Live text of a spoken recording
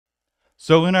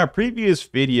So in our previous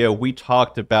video, we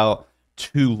talked about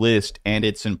toList and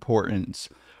its importance.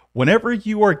 Whenever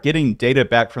you are getting data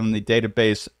back from the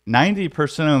database,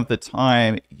 90% of the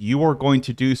time, you are going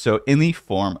to do so in the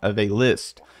form of a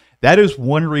list. That is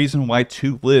one reason why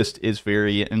toList is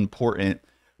very important.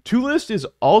 toList is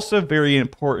also very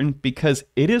important because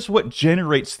it is what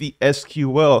generates the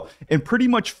SQL and pretty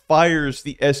much fires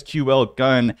the SQL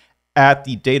gun at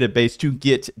the database to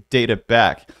get data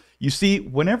back. You see,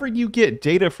 whenever you get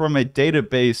data from a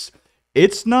database,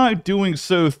 it's not doing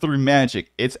so through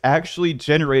magic. It's actually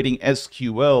generating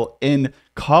SQL, and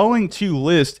calling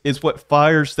toList is what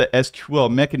fires the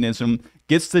SQL mechanism,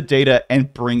 gets the data,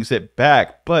 and brings it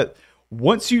back. But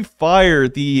once you fire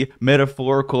the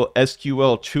metaphorical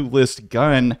SQL toList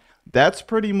gun, that's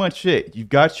pretty much it. You've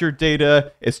got your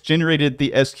data, it's generated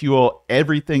the SQL,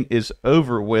 everything is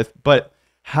over with. But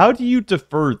how do you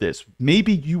defer this?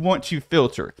 Maybe you want to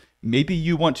filter. Maybe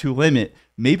you want to limit.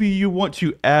 Maybe you want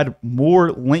to add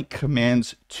more link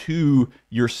commands to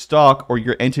your stock or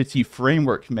your entity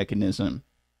framework mechanism.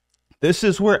 This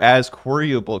is where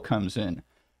asQueryable comes in.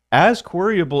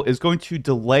 asQueryable is going to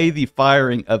delay the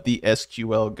firing of the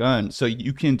SQL gun. So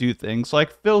you can do things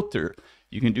like filter.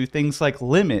 You can do things like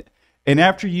limit. And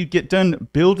after you get done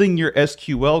building your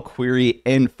SQL query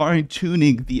and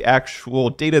fine-tuning the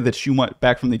actual data that you want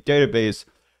back from the database,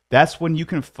 that's when you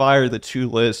can fire the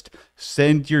toList,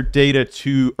 send your data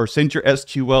to, or send your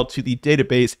SQL to the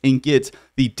database and get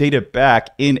the data back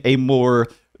in a more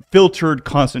filtered,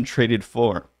 concentrated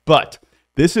form. But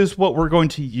this is what we're going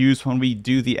to use when we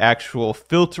do the actual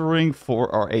filtering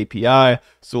for our API.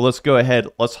 So let's go ahead,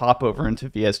 let's hop over into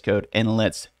VS Code and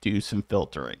let's do some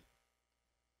filtering.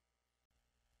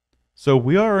 So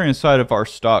we are inside of our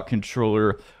stock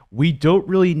controller. We don't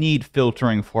really need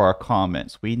filtering for our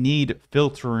comments. We need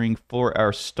filtering for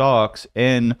our stocks.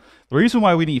 And the reason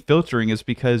why we need filtering is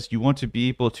because you want to be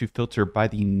able to filter by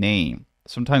the name.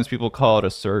 Sometimes people call it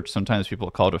a search, sometimes people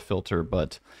call it a filter,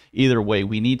 but either way,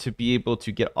 we need to be able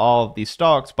to get all of these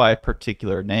stocks by a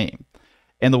particular name.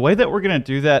 And the way that we're going to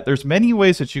do that, there's many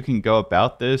ways that you can go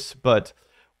about this, but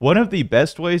one of the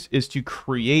best ways is to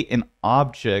create an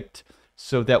object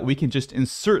so that we can just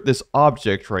insert this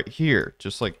object right here,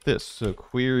 just like this. So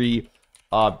query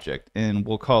object, and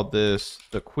we'll call this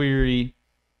the query,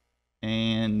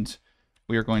 and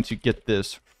we are going to get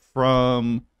this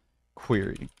from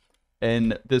query.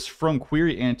 And this from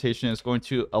query annotation is going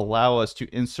to allow us to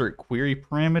insert query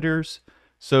parameters.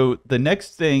 So the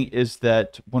next thing is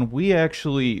that when we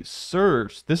actually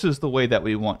search, this is the way that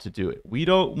we want to do it. We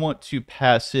don't want to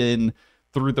pass in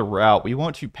through the route. We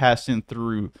want to pass in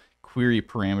through query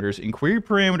parameters, and query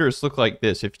parameters look like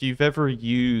this. If you've ever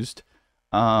used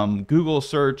Google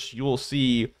search, you will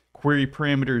see query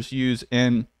parameters used,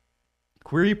 and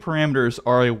query parameters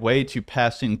are a way to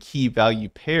pass in key value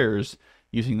pairs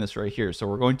using this right here. So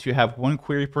we're going to have one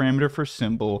query parameter for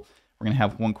symbol, we're going to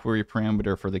have one query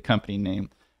parameter for the company name,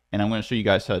 and I'm going to show you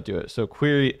guys how to do it. So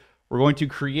query, we're going to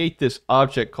create this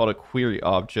object called a query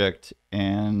object,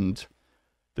 and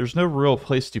there's no real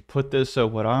place to put this, so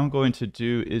what I'm going to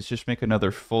do is just make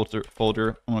another folder.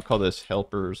 I'm going to call this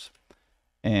helpers,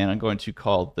 and I'm going to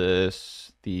call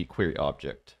this the query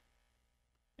object.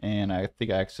 And I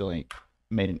think I accidentally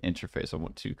made an interface. I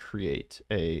want to create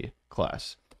a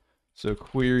class. So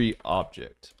query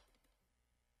object.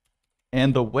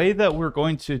 And the way that we're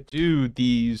going to do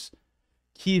these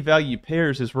key value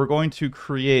pairs is we're going to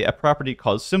create a property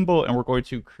called symbol, and we're going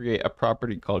to create a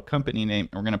property called company name,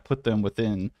 and we're going to put them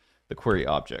within the query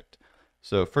object.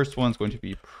 So first one's going to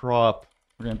be prop.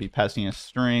 We're going to be passing a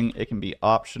string. It can be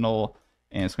optional,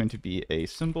 and it's going to be a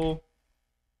symbol.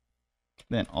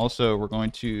 Then also we're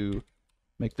going to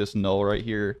make this null right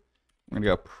here. We're going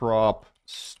to go prop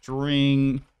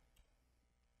string,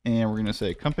 and we're going to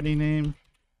say company name,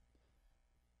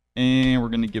 and we're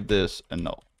going to give this a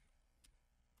null.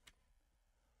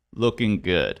 Looking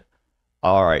good.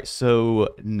 All right,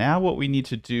 so now what we need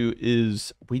to do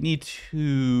is we need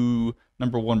to,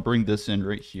 number one, bring this in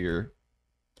right here.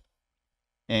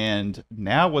 And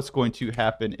now what's going to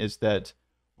happen is that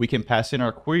we can pass in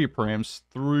our query params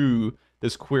through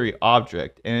this query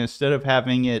object. And instead of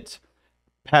having it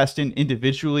passed in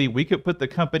individually, we could put the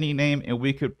company name and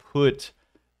we could put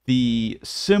the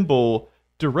symbol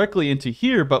directly into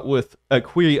here, but with a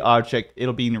query object,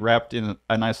 it'll be wrapped in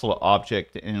a nice little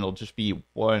object, and it'll just be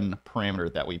one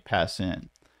parameter that we pass in.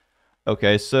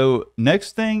 Okay, so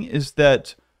next thing is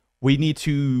that we need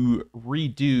to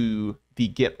redo the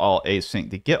get all async.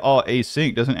 The get all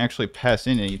async doesn't actually pass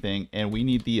in anything, and we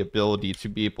need the ability to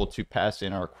be able to pass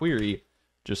in our query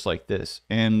just like this.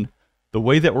 And The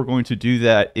way that we're going to do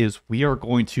that is we are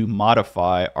going to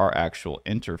modify our actual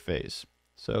interface.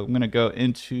 So I'm going to go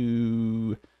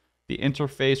into the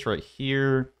interface right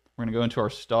here. We're going to go into our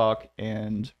stock,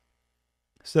 and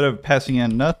instead of passing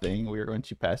in nothing, we are going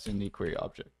to pass in the query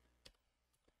object.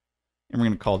 And we're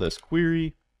going to call this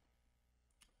query.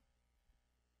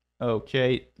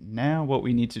 Okay, now what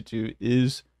we need to do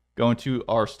is go into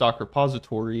our stock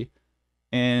repository,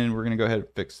 and we're going to go ahead and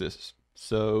fix this.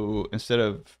 So instead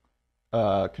of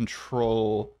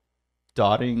control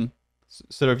dotting,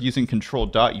 instead of using control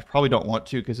dot, you probably don't want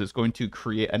to because it's going to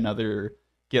create another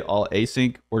get all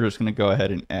async. We're just going to go ahead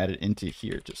and add it into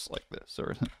here just like this. So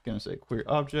we're going to say query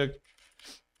object,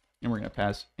 and we're going to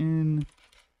pass in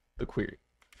the query.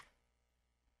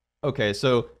 Okay,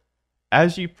 so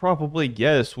as you probably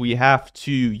guessed, we have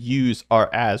to use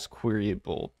our as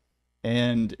queryable.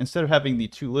 And instead of having the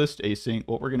toList async,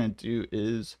 what we're going to do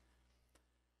is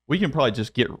we can probably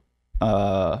just get,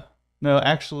 no,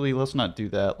 actually, let's not do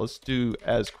that. Let's do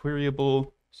as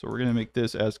queryable. So we're going to make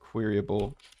this as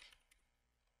queryable.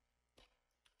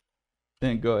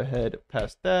 Then go ahead,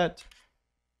 pass that.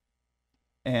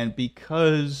 And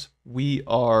because we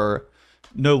are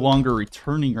no longer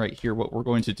returning right here, what we're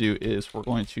going to do is we're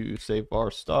going to say var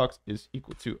stocks is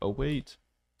equal to await.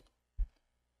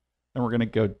 And we're going to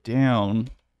go down.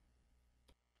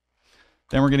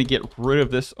 Then we're going to get rid of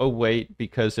this await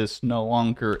because it's no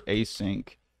longer async.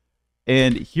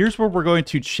 And here's where we're going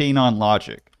to chain on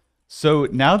logic. So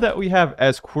now that we have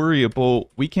as queryable,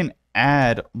 we can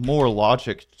add more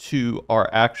logic to our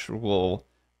actual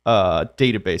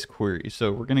database query.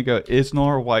 So we're going to go is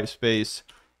null white space,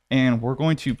 and we're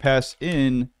going to pass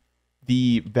in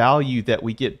the value that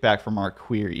we get back from our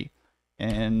query.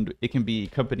 And it can be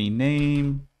company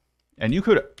name. And you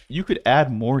could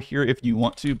add more here if you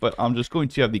want to, but I'm just going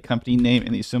to have the company name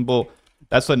and the symbol.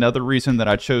 That's another reason that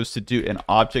I chose to do an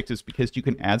object, is because you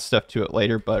can add stuff to it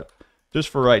later. But just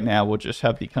for right now, we'll just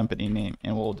have the company name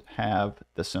and we'll have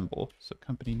the symbol. So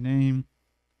company name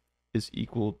is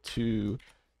equal to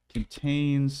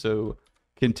contains. So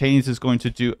contains is going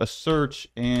to do a search,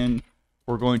 and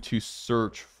we're going to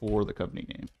search for the company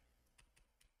name.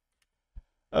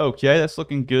 Okay, that's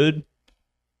looking good.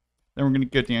 Then we're going to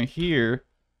go down here.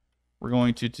 We're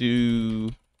going to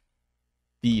do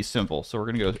the symbol. So we're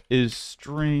going to go is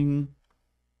string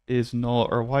is null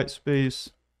or white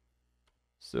space.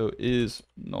 So is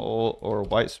null or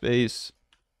white space.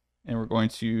 And we're going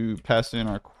to pass in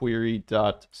our query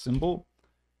dot symbol.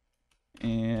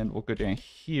 And we'll go down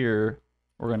here.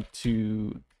 We're going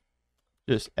to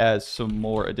just add some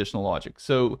more additional logic.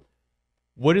 So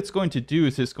what it's going to do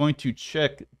is it's going to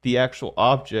check the actual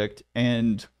object,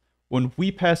 and when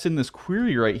we pass in this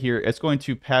query right here, it's going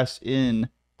to pass in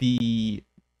the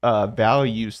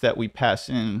values that we pass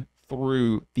in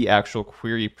through the actual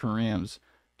query params,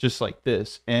 just like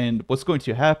this. And what's going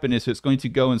to happen is it's going to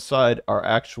go inside our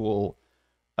actual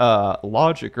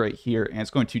logic right here, and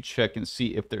it's going to check and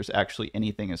see if there's actually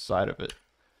anything inside of it.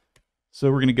 So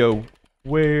we're going to go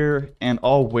where, and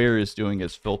all where is doing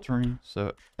is filtering.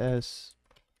 So s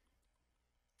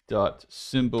dot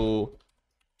symbol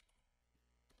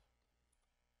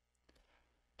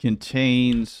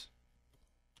contains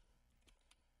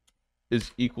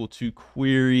is equal to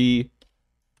query.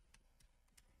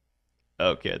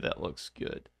 Okay, that looks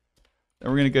good. Then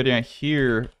we're going to go down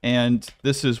here, and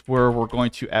this is where we're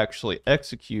going to actually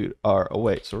execute our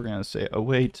await. So we're going to say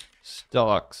await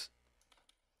stocks.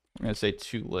 We're going to say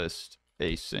toList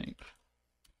async.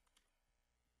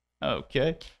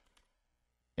 Okay.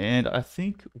 And I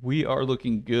think we are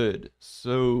looking good.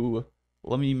 So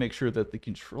let me make sure that the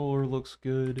controller looks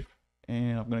good.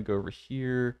 And I'm going to go over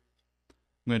here.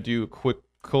 I'm going to do a quick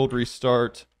cold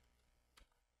restart.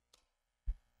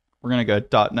 We're going to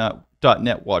go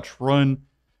 .NET watch run.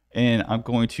 And I'm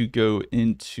going to go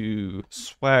into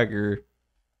Swagger.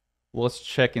 Let's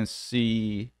check and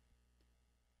see.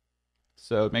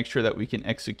 So make sure that we can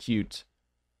execute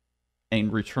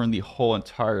and return the whole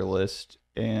entire list.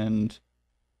 And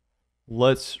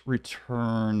let's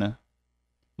return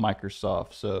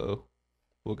Microsoft. So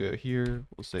we'll go here.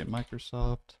 We'll say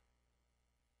Microsoft.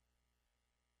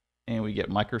 And we get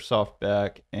Microsoft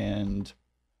back. And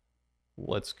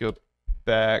let's go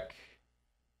back.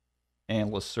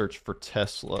 And let's search for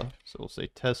Tesla. So we'll say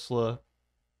Tesla.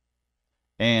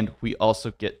 And we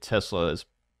also get Tesla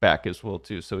back as well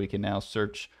too. So we can now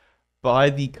search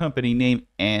by the company name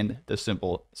and the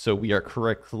symbol. So we are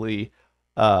correctly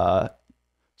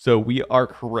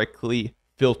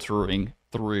filtering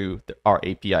through our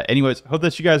API. Anyways, hope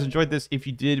that you guys enjoyed this. If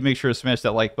you did, make sure to smash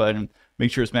that like button.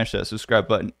 Make sure to smash that subscribe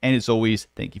button. And as always,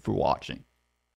 thank you for watching.